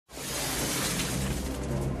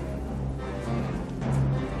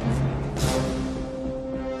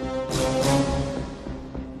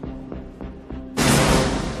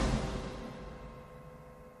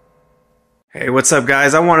Hey, what's up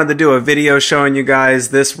guys? I wanted to do a video showing you guys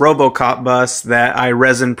this Robocop bus that I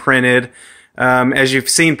resin printed. As you've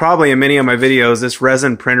seen probably in many of my videos, this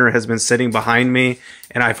resin printer has been sitting behind me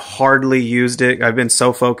and I've hardly used it. I've been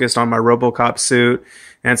so focused on my Robocop suit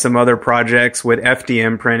and some other projects with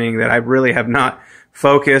FDM printing that I really have not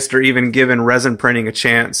focused or even given resin printing a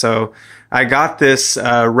chance. So I got this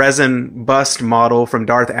resin bust model from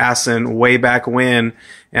Darth Assen way back when,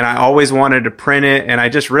 and I always wanted to print it, and I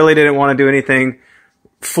just really didn't want to do anything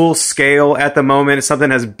full scale at the moment. It's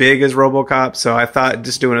something as big as Robocop, so I thought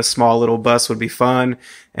just doing a small little bust would be fun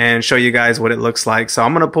and show you guys what it looks like. So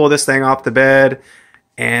I'm going to pull this thing off the bed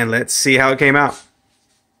and let's see how it came out.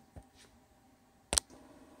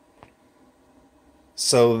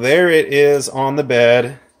 So there it is on the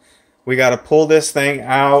bed. We got to pull this thing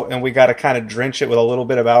out and we got to kind of drench it with a little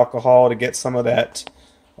bit of alcohol to get some of that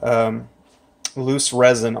loose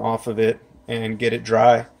resin off of it and get it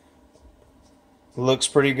dry. Looks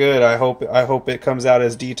pretty good. I hope it comes out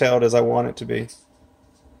as detailed as I want it to be.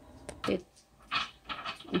 Good.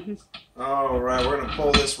 All right, we're gonna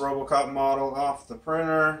pull this Robocop model off the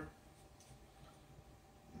printer.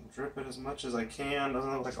 Drip it as much as I can.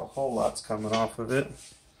 Doesn't look like a whole lot's coming off of it.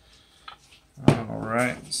 All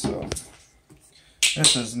right, so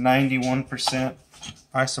this is 91%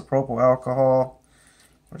 isopropyl alcohol.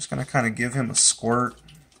 We're just gonna kind of give him a squirt.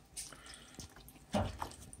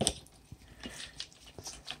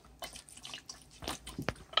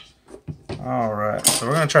 All right, so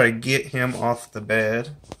we're gonna try to get him off the bed.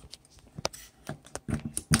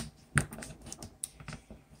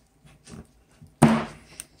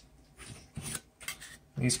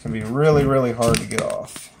 These can be really, really hard to get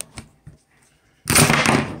off.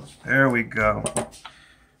 There we go.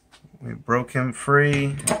 We broke him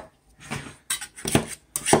free.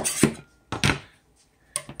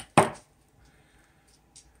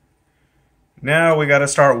 Now we got to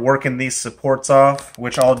start working these supports off,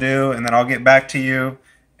 which I'll do, and then I'll get back to you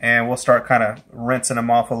and we'll start kind of rinsing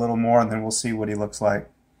him off a little more, and then we'll see what he looks like.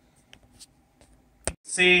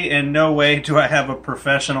 See, in no way do I have a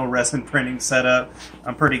professional resin printing setup.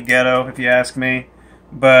 I'm pretty ghetto if you ask me,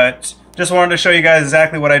 but just wanted to show you guys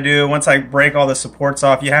exactly what I do. Once I break all the supports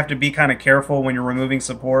off, you have to be kind of careful when you're removing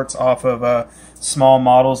supports off of small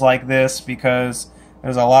models like this, because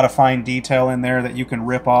there's a lot of fine detail in there that you can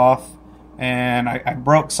rip off. And I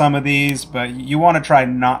broke some of these, but you want to try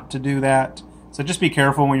not to do that. So just be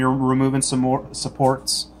careful when you're removing some more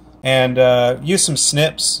supports. And use some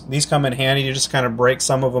snips. These come in handy to just kind of break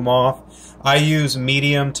some of them off. I use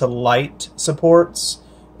medium to light supports.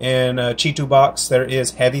 In Chitu box, there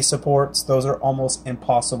is heavy supports. Those are almost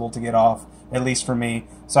impossible to get off, at least for me.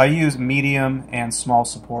 So I use medium and small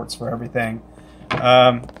supports for everything.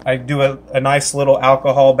 I do a nice little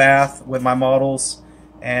alcohol bath with my models.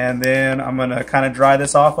 And then I'm going to kind of dry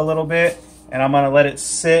this off a little bit, and I'm going to let it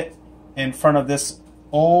sit in front of this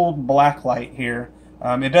old black light here.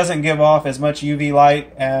 It doesn't give off as much UV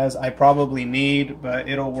light as I probably need, but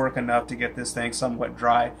it'll work enough to get this thing somewhat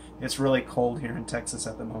dry. It's really cold here in Texas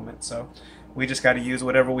at the moment, so we just got to use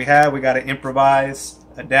whatever we have. We got to improvise,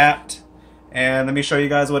 adapt, and let me show you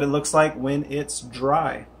guys what it looks like when it's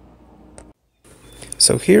dry.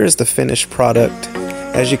 So here is the finished product.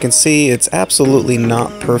 As you can see, it's absolutely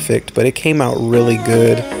not perfect, but it came out really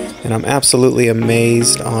good, and I'm absolutely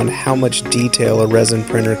amazed on how much detail a resin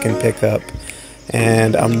printer can pick up.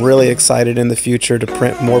 And I'm really excited in the future to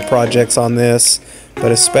print more projects on this,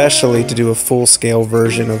 but especially to do a full-scale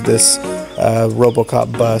version of this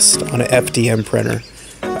Robocop bust on an FDM printer.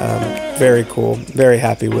 Very cool, very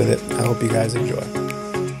happy with it. I hope you guys enjoy.